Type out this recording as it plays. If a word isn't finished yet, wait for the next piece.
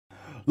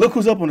Look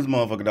who's up on this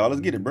motherfucker, dog.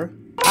 Let's get it, bro.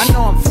 I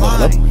know I'm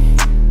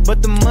fine,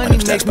 but the money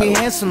makes me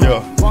handsomer.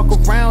 Yeah. Walk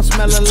around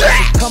smelling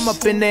like a come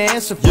up in the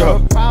answer for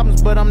her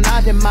problems, but I'm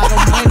not him. I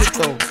don't mind it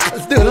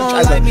though. You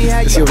don't like me how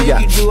you think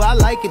you do. I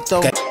like it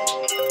though.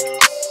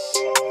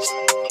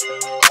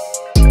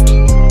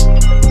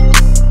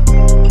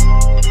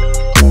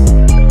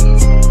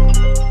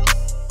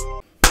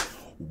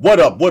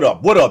 What up, what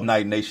up, what up,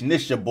 Night Nation?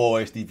 This your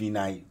boy, Stevie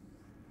Night.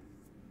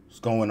 What's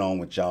going on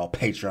with y'all?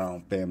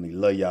 Patreon family.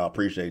 Love y'all.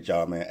 Appreciate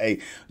y'all, man. Hey,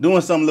 doing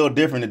something a little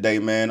different today,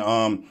 man.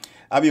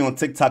 I be on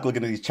TikTok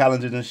looking at these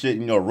challenges and shit.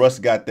 You know, Russ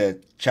got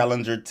that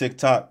challenger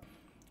TikTok.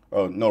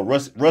 Oh, no,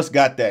 Russ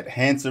got that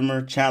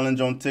handsomer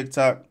challenge on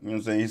TikTok. You know what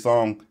I'm saying? His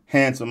song,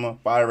 Handsomer,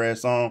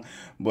 fire-ass song.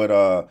 But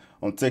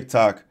on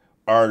TikTok,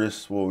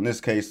 artists, well, in this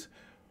case,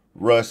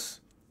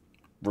 Russ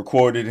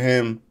recorded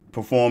him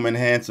performing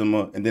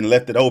Handsomer and then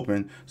left it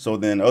open so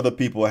then other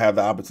people have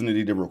the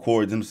opportunity to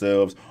record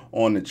themselves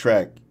on the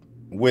track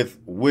with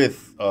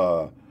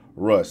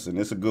Russ. And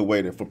it's a good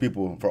way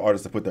for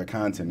artists to put their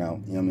content out.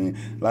 You know what I mean?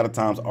 A lot of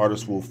times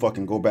artists will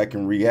fucking go back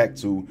and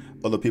react to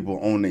other people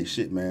on their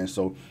shit, man.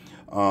 So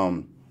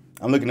I'm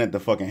looking at the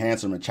fucking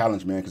Handsomer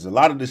challenge, man, because a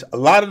lot of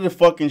the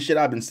fucking shit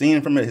I've been seeing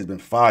from it has been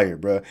fire,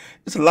 bro.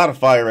 It's a lot of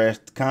fire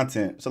ass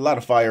content. It's a lot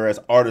of fire ass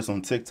artists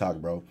on TikTok,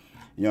 bro.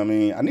 You know what I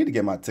mean? I need to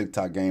get my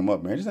TikTok game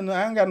up, man.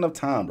 I ain't got enough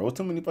time, bro. It's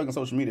too many fucking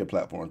social media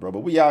platforms, bro.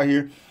 But we out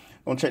here.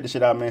 Gonna check this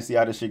shit out, man. See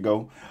how this shit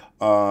go.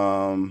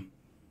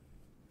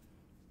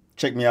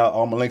 Check me out.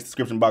 All my links in the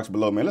description box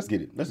below, man. Let's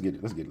get it. Let's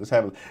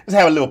have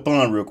a little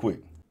fun real quick.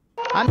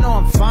 I know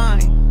I'm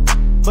fine,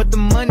 but the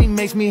money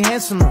makes me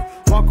handsomer.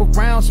 Walk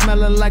around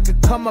smelling like a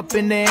come up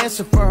in the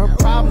answer for her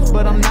problems,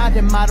 but I'm not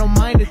him. I don't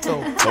mind it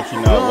though.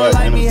 You don't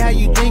like me how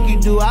you think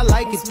you do. I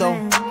like it though.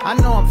 I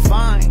know I'm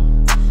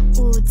fine.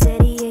 Ooh,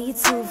 Daddy, yeah, you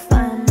too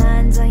fine.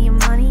 Mine's on your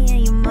money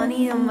and your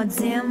money on my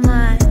damn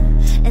mind.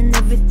 And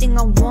everything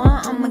I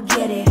want, I'ma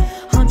get it.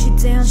 Hunt you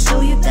down,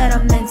 show you that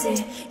I meant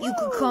it. You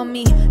could call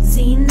me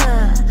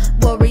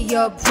Xena,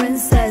 warrior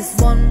princess,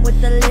 one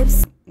with the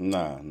lips.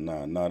 Nah,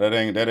 that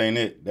ain't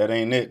it. That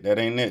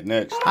ain't it.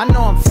 Next. I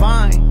know I'm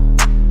fine,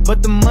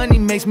 but the money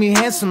makes me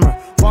handsomer.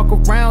 Walk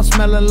around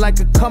smelling like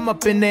a come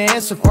up in the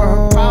answer for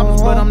her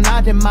problems, but I'm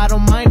not him. I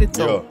don't mind it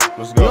though.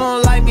 Let's go. You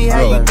don't like me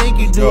how you think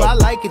you do. I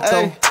like it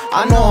though.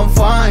 I know I'm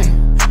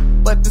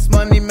fine, but this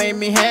money made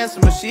me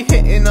handsomer. She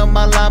hitting on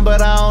my line,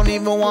 but I don't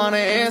even wanna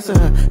answer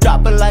her.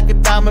 Drop it like a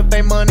diamond,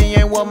 fake money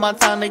ain't worth my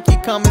time. They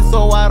keep coming,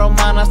 so I don't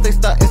mind. I stay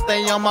stuck and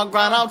stay on my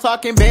grind. I'm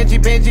talking Benji.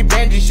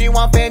 She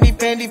want Fendi.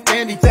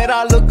 Said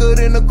I look good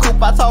in the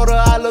coupe. I told her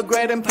I look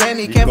great and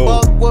plenty. Can't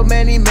fuck with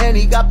many.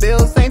 Got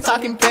bills, ain't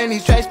talking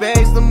pennies. Trash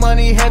bags, the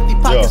money hefty.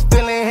 Pockets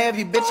feeling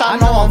heavy. Bitch, I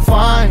know I'm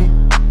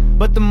fine,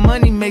 but the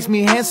money makes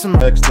me handsomer.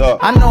 Next up.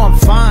 I know I'm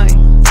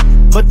fine,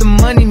 but the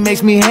money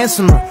makes me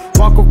handsomer.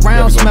 Walk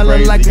around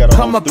smelling like a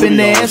come up in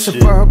the answer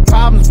for her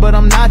problems, but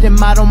I'm not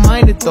him. I don't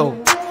mind it though.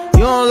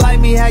 You don't like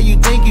me how you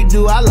think you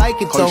do. I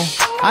like it though.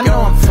 I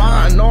know I'm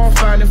fine. I know I'm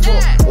fine and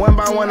fuck. One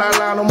by one I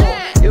line them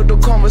up. If the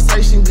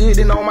conversation good,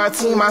 then on my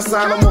team I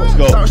sign them up.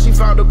 Thought she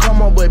found the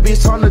come up, but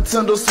bitch on the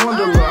Tinder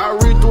swindler. I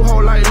read through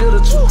whole like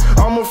literature.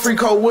 I'm a freak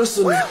hoe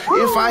whistler.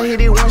 If I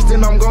hit it once,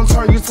 then I'm gonna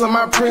turn you to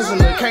my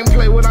prisoner. Can't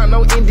play without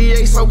no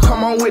NDA, so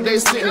come on with that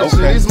signature.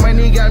 This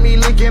money got me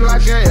licking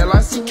like a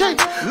LICK.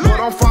 But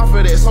I'm far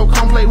for that, so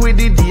come play with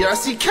the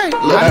DICK. I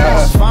know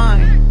I'm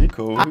fine. You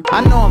cool.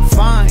 I know I'm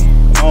fine.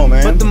 Oh,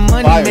 man. But the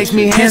money makes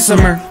me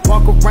handsomer.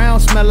 Walk around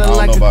smelling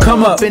like a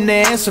come up in the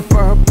answer for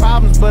her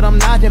problems, but I'm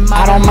not him.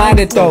 I don't mind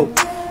it though.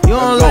 You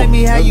don't like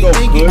me how you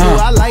think you do.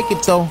 I like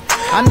it though.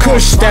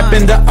 Kush step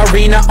in the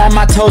arena, on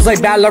my toes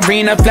like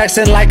ballerina,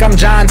 flexing like I'm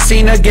John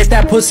Cena. Get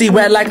that pussy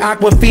wet like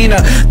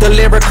Aquafina. The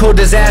lyrical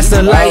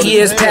disaster, light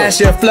years past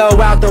your flow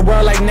out the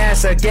world like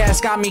NASA. Gas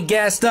got me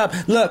gassed up.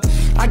 Look,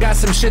 I got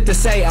some shit to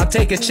say. I'll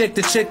take a chick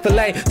to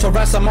Chick-fil-A. To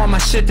Russ, I'm on my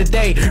shit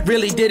today.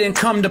 Really didn't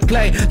come to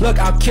play. Look,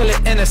 I'll kill it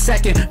in a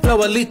second.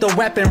 Blow a lethal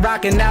weapon,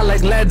 rocking out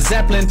like Led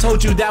Zeppelin.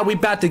 Told you that we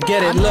about to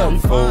get it.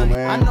 Look,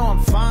 I know I'm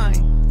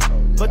fine.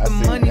 But the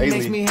money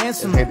makes me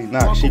handsome.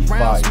 Walk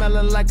around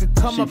smelling like a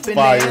come up in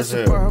the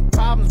answer for her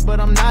problems, but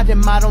I'm not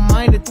him. I don't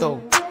mind it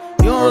though.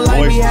 You don't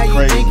like me how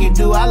you think you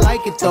do. I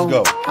like it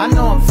though. I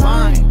know I'm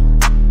fine.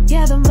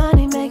 Yeah, the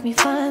money make me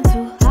fine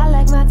too. I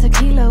like my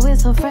tequila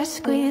with some fresh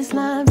squeezed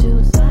lime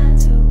juice.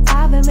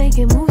 I've been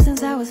making moves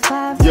since I was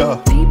 5.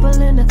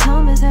 People in the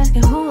comments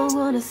asking who I'm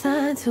gonna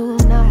sign to.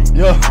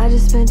 I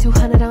just spent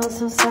 200 on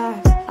some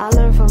stars. I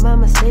learned from my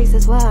mistakes,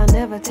 that's why I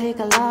never take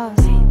a loss.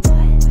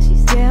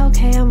 Yeah,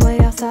 okay, I'm way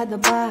outside the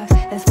box.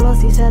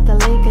 Explosives at the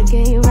Laker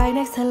game, right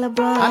next to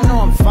LeBron. I know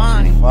I'm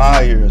fine.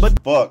 Fire as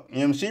fuck.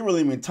 You know, she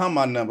really been talking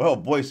my number. Her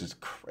voice is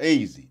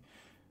crazy.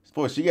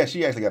 She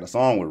actually got a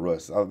song with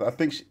Russ. I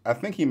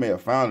think he may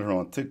have found her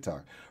on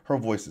TikTok. Her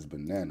voice is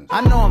bananas.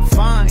 I know I'm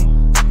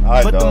fine,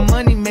 but the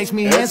money makes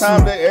me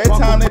handsome. Every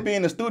time they be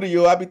in the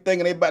studio, I be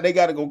thinking they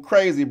gotta go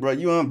crazy, bro.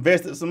 You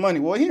invested some money.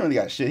 Well, he only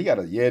got shit. He got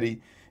a Yeti,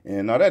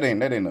 and no, that ain't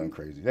nothing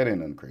crazy. That ain't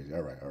nothing crazy.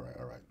 All right.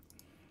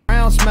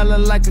 around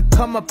smelling like a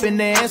come up in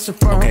the answer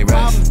for her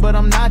problems, but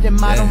I'm not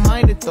him, I don't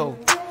mind it though.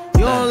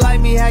 You don't like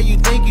me how you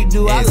think you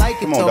do, I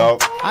like it though.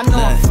 I know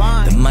I'm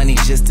fine. The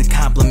money's just a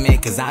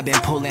compliment, cause I've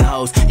been pulling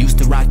hoes. Used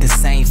to rock the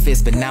same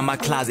fist, but now my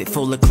closet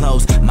full of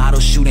clothes.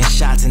 Models shooting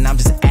shots and I'm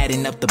just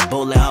adding up the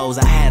bullet holes.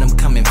 I had them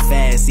coming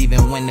fast,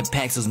 even when the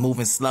packs was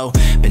moving slow.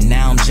 But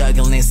now I'm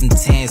juggling some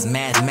tens,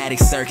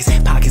 mathematics circus.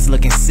 Pockets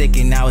looking sick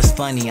and now it's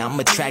funny, I'm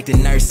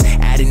attracting nurse.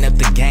 Adding up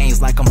the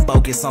games like I'm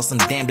focused on some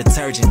damn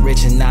detergent.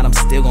 Rich or not, I'm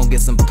still gonna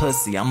get some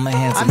pussy, I'm a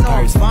handsome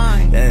person.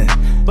 I know I'm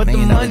fine, but the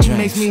money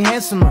makes me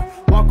handsomer.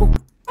 Walk around,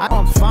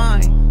 I'm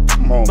fine.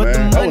 Come on, but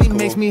man. the money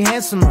makes me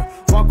handsomer.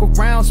 Walk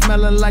around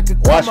smelling like a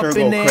come up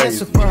in the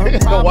answer for her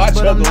problems, Watch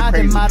but her I'm go not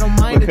crazy him, I don't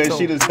mind it because though.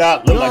 she just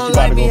stopped, look You like she don't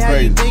about to like me go how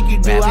crazy. you think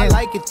you do, I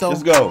like it though.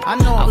 Let's go. I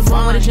know I I'm was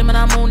born with a fine. gym and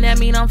I'm on that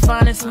mean I'm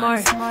fine and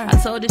smart. I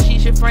told her she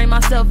should frame my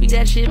selfie,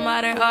 that shit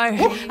modern art.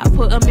 I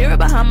put a mirror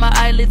behind my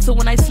eyelid so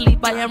when I sleep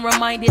I am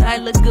reminded I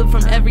look good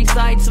from every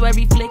side. So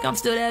every flick I'm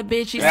still that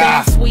bitch, she say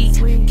I'm sweet.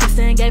 Kissed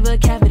her and gave her a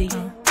cavity.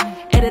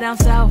 Ate it down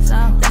south,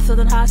 that's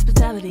southern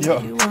hospitality.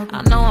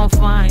 I know I'm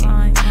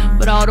fine,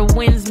 but all the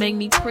wins make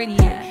me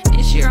prettier.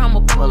 This year I'm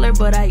a puller,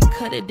 but I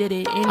coulda did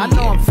it anywhere. I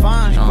know I'm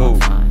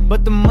fine,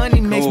 but the money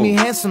makes me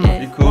handsomer.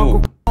 Be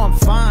cool. I'm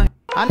fine.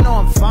 I know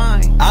I'm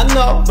fine. I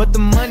know, but the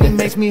money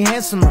makes me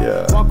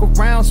handsomer. Walk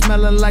around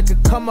smelling like a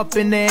come up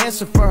in the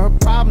answer for her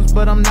problems,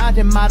 but I'm not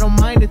him, I don't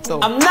mind it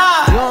though. I'm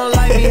not. You don't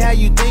like me how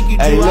you think you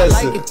do, I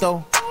like it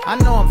though. I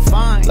know I'm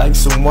fine. Like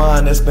some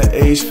wine that's been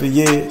aged for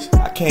years.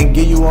 I can't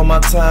give you all my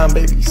time,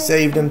 baby,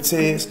 save them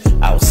tears.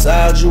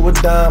 Outside you a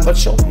dime,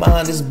 but your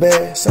mind is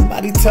bad.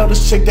 Somebody tell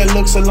this chick that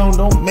looks alone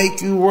don't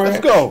make you worry.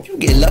 Let's go. If you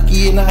get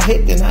lucky and I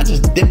hit, then I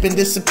just dip and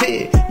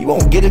disappear. You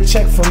won't get a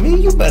check from me,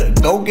 you better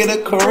go get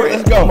a career.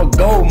 Let's go. I'm a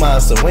gold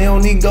mine, so we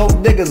don't need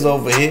gold diggers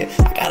over here.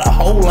 I got a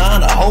whole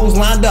line of hoes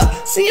lined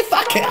up. See if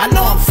I can, I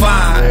know I'm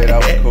fine. Yeah,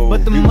 that was cool.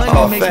 But the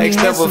money makes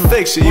me handsomer.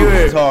 Fiction, you You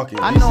heard? talking.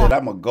 I He know. said,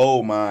 I'm a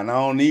gold mine. I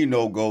don't need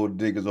no gold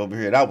diggers over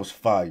here. That was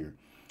fire.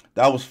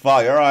 That was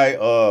fire. All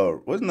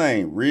right, what's his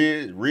name?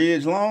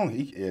 Ridge Long?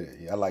 Yeah,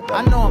 I like that.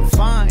 I know I'm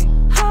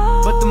fine,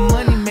 but the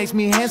money makes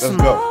me handsomer.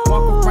 go.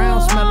 Walk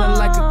around smelling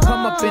like a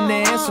come up in the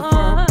answer for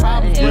her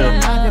problems, but I'm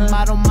not him,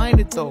 I don't mind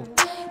it though.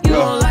 You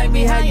don't like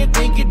me how you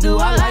think you do,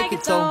 I like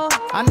it though.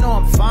 I know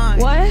I'm fine.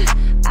 What?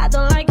 I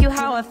don't like you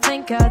how I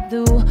think I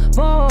do,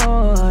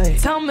 boy.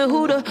 Tell me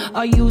who the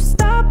are you?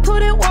 Stop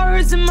putting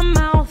words in my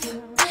mouth.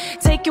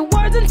 Take your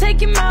words and take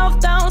your mouth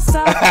down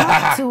south.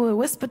 Talk to it,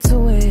 whisper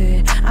to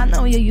it. I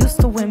know you're used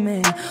to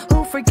women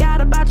who forgot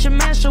about your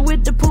mansion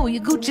with the pool,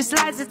 your Gucci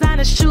slides,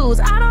 designer shoes.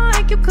 I don't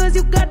like you cause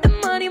you got the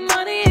money,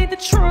 money ain't the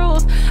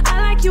truth.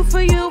 I like you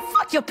for you,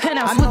 fuck your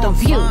penthouse with the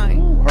view.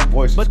 Ooh, her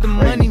voice But is the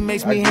crazy. money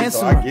makes me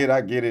handsomer.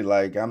 I get it.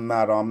 Like I'm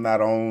not on. I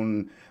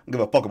don't give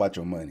a fuck about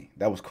your money.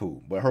 That was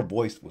cool, but her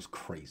voice was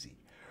crazy.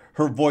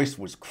 Her voice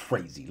was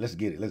crazy. Let's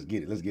get it. Let's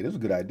get it. Let's get it. It was a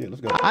good idea.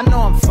 Let's go. I know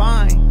I'm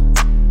fine,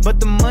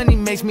 but the money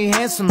makes me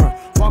handsomer.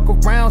 Walk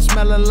around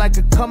smelling like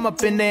a come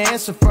up in the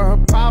answer for her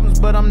problems,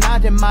 but I'm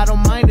not him, I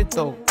don't mind it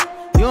though.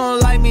 You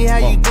don't like me how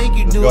you think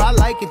you do, I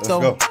like it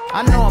though.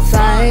 I know I'm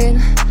fine.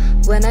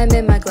 When I'm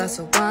in my glass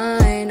of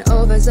wine,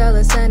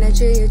 overzealous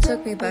energy, you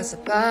took me by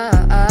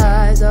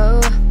surprise.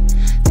 Oh,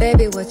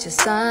 baby, what's your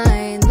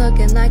sign?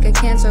 Looking like a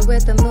Cancer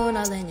with the moon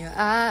all in your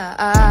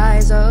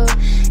eyes. Oh,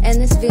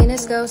 and this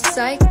Venus goes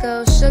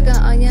psycho. Sugar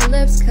on your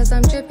lips cause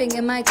I'm dripping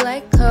in my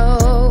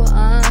glyco.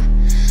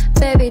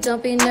 Baby,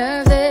 don't be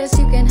nervous.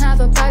 You can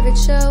have a private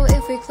show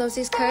if we close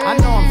these curtains. I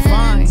know I'm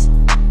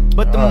fine,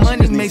 but the She money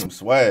just needs makes some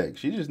swag.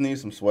 She just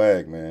needs some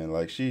swag, man.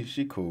 Like she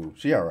cool.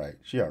 She all right.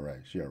 She all right.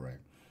 She all right.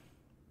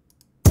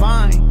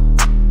 fine,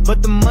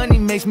 but the money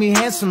makes me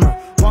handsomer.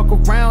 Walk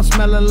around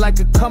smelling like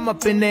a come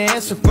up in the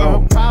answer for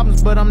her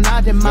problems, but I'm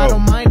not him, I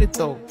don't mind it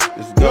though.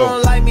 You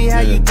don't like me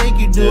how you think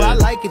you do, I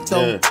like it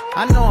though.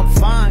 I know I'm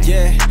fine.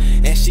 Yeah,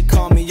 and she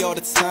call me all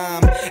the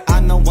time. I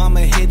know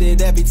I'ma hit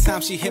it every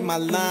time she hit my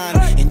line.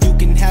 And you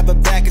can have her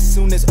back as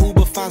soon as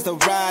Uber finds the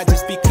ride.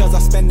 Just because I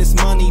spend this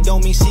money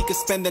don't mean she could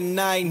spend the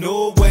night.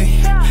 No way,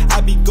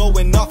 I be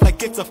going off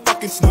like it's a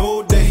fucking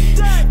snow day.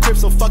 Crib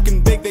so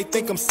fucking big they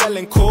think I'm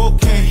selling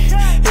cocaine.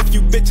 If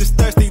you bitches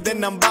thirsty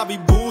then I'm Bobby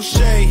Boucher.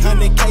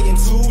 100K in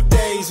 2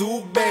 days,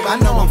 ooh babe, I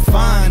know I'm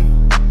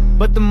fine,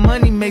 but the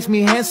money makes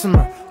me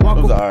handsomer.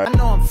 Walk right. I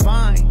know I'm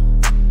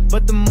fine,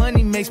 but the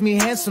money makes me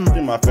handsomer. I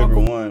think my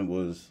favorite one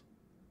was,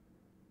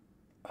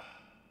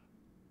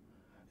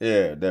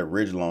 that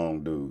Ridge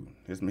Long dude.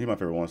 He's my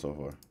favorite one so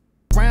far.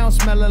 Round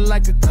smelling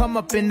like a come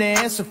up in the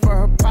answer for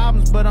her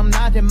problems, but I'm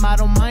not him, I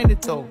don't mind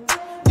it though.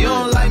 You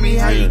don't like me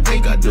how you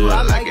think I do,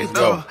 I like it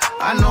though.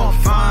 I know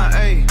I'm fine,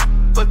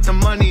 ayy, but the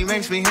money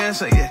makes me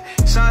handsome, yeah.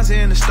 Signs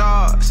in the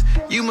stars,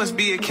 you must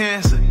be a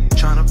Cancer.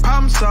 Tryna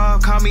problem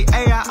solve, call me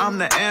AI, I'm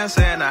the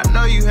answer. And I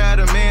know you had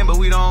a man, but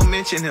we don't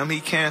mention him, he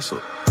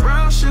canceled.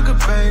 Brown sugar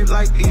babe,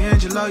 like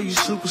D'Angelo, you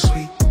super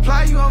sweet.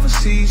 Fly you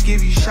overseas,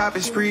 give you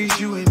shopping sprees,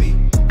 you and me.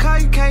 Call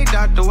you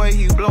K-Dot the way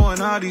you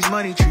blowing all these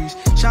money trees.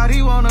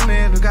 Shawty want a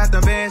man who got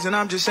the bands, and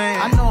I'm just saying,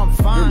 I know I'm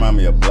fine. You remind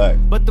me of Black.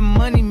 But the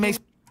money makes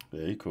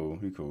Yeah, he cool.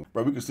 He cool.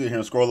 Bro, we can sit here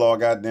and scroll all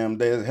goddamn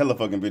day. There's hella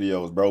fucking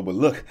videos, bro. But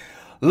look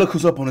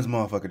who's up on this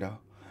motherfucker, dog.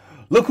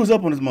 Look who's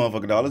up on this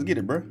motherfucker, dog. Let's get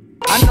it, bro.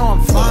 I know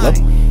I'm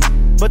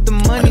fine, but the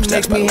money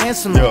makes me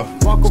handsome.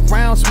 Walk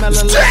around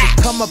smelling like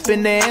a come up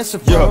in the answer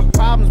for her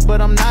problems,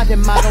 but I'm not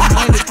him. I don't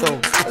mind it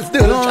though. Let's do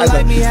You don't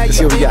like me how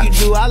you think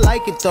you do. I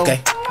like it though.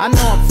 I know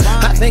I'm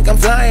fine. I think I'm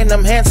flying,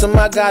 I'm handsome,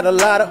 I got a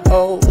lot of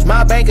O's.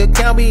 My bank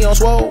account be on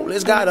swole,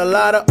 it's got a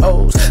lot of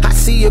O's. I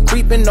see her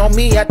creeping on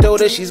me, I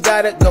told her she's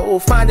gotta go.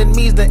 Finding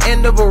me's the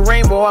end of a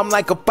rainbow, I'm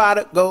like a pot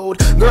of gold.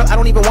 Girl, I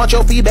don't even want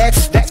your feedback,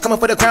 that's coming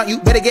for the crown. You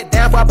better get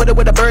down before I put it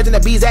where the birds and the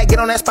bees at. Get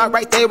on that spot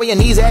right there where your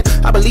knees at.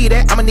 I believe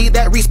that, I'ma need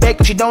that respect.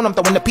 If she don't, I'm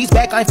throwing the piece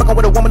back. I ain't fucking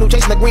with a woman who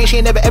chasing the green, she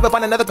ain't never ever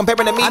find another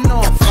comparing to me. I know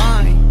I'm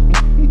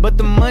fine, but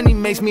the money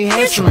makes me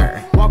handsome.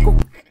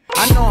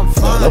 I know I'm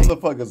fine. That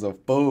motherfucker's a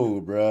fool,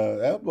 bro.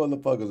 That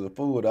motherfucker's a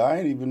fool. I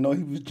ain't even know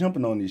he was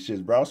jumping on these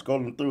shits, bro. I was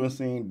scrolling through and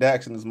seeing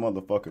Dax and this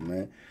motherfucker,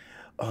 man.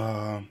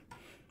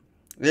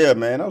 Yeah,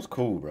 man, that was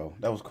cool, bro.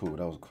 That was cool.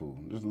 That was cool.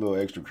 Just a little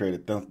extra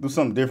creative. Do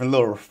something different, a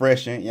little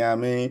refreshing, you know what I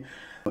mean?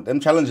 Them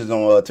challenges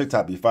on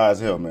TikTok be fire as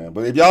hell, man.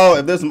 But if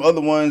there's some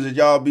other ones that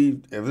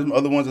if there's some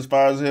other ones that's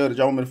fire as hell that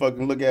y'all want me to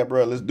fucking look at,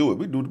 bro, let's do it.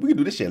 We can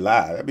do this shit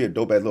live. That'd be a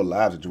dope ass little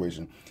live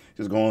situation.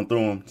 Just going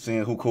through them,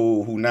 seeing who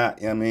cool, who not,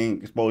 you know what I mean?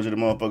 Exposure to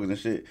motherfuckers and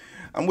shit.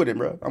 I'm with it,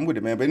 bro. I'm with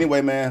it, man. But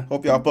anyway, man,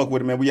 hope y'all fuck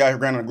with it, man. We out here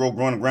growing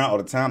the ground all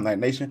the time, Night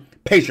Nation.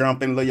 Patreon,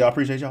 family, love y'all.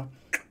 Appreciate y'all.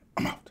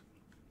 I'm out.